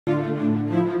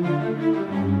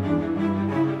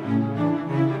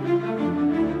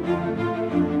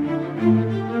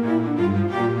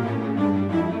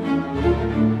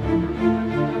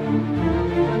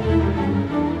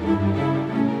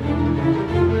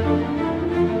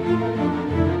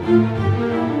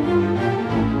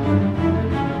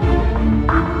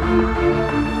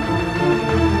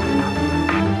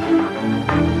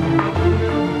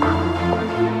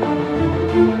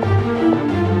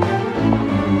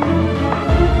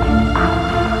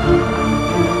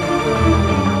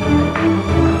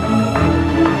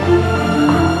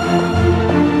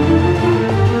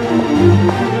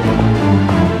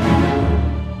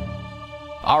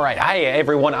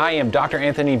everyone, I am Dr.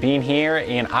 Anthony Bean here,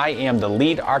 and I am the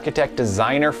lead architect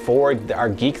designer for our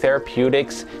Geek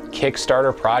Therapeutics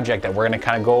Kickstarter project that we're going to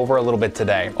kind of go over a little bit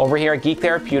today. Over here at Geek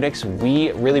Therapeutics,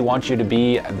 we really want you to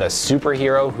be the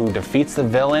superhero who defeats the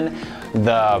villain,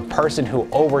 the person who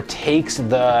overtakes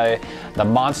the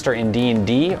monster in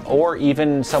D&D, or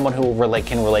even someone who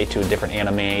can relate to different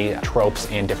anime tropes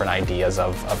and different ideas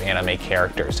of anime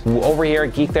characters. Over here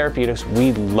at Geek Therapeutics,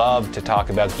 we love to talk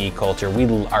about geek culture.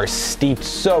 We are steeped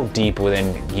so deep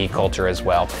within geek culture as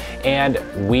well, and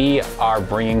we are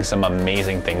bringing some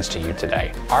amazing things to you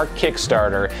today. Our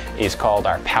Kickstarter is called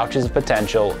our Pouches of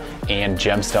Potential and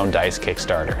Gemstone Dice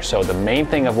Kickstarter. So the main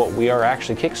thing of what we are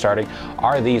actually kickstarting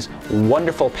are these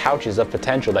wonderful pouches of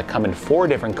potential that come in 4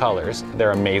 different colors.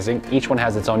 They're amazing. Each one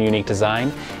has its own unique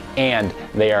design, and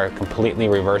they are completely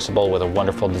reversible with a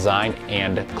wonderful design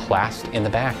and clasped in the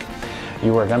back.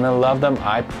 You are gonna love them,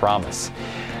 I promise.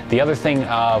 The other thing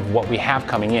of what we have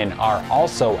coming in are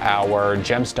also our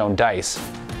Gemstone dice,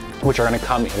 which are gonna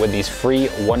come with these free,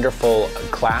 wonderful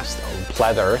clasped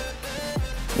pleather,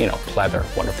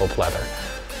 wonderful pleather,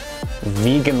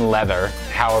 vegan leather,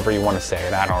 however you want to say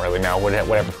it, I don't really know,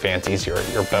 whatever fancies your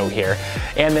boat here.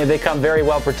 And they come very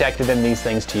well protected in these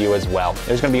things to you as well.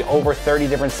 There's going to be over 30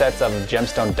 different sets of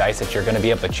Gemstone dice that you're going to be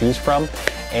able to choose from,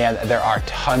 and there are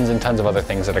tons and tons of other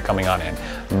things that are coming on in.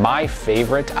 My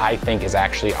favorite, I think, is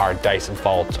actually our dice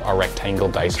vault, our rectangle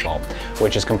dice vault,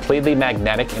 which is completely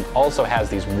magnetic and also has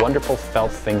these wonderful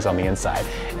felt things on the inside.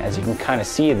 As you can kind of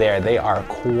see there, they are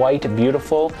quite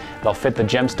beautiful. They'll fit the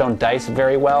Gemstone dice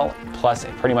very well, plus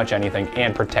pretty much anything,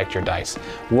 and protect your dice.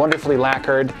 Wonderfully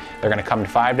lacquered. They're going to come in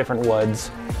 5 different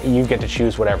woods. You get to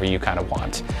choose whatever you kind of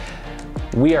want.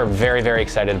 We are very, very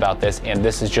excited about this, and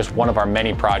this is just one of our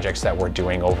many projects that we're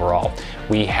doing overall.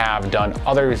 We have done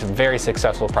other very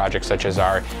successful projects such as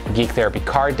our Geek Therapy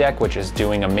card deck, which is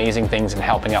doing amazing things and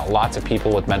helping out lots of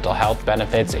people with mental health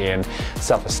benefits and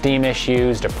self-esteem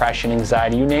issues, depression,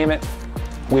 anxiety, you name it,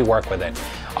 we work with it.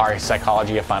 Our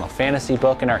Psychology of Final Fantasy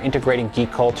book, and our Integrating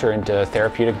Geek Culture into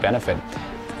Therapeutic Benefit.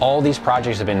 All these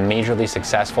projects have been majorly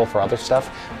successful for other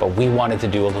stuff, but we wanted to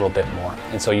do a little bit more.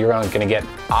 And so you're going to get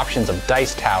options of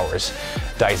dice towers,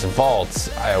 dice vaults,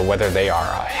 whether they are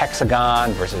a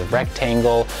hexagon versus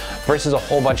rectangle, versus a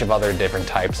whole bunch of other different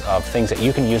types of things that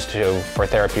you can use for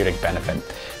therapeutic benefit.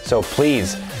 So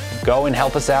please, go and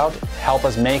help us out. Help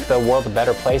us make the world a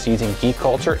better place using geek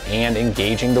culture and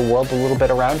engaging the world a little bit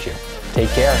around you. Take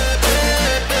care.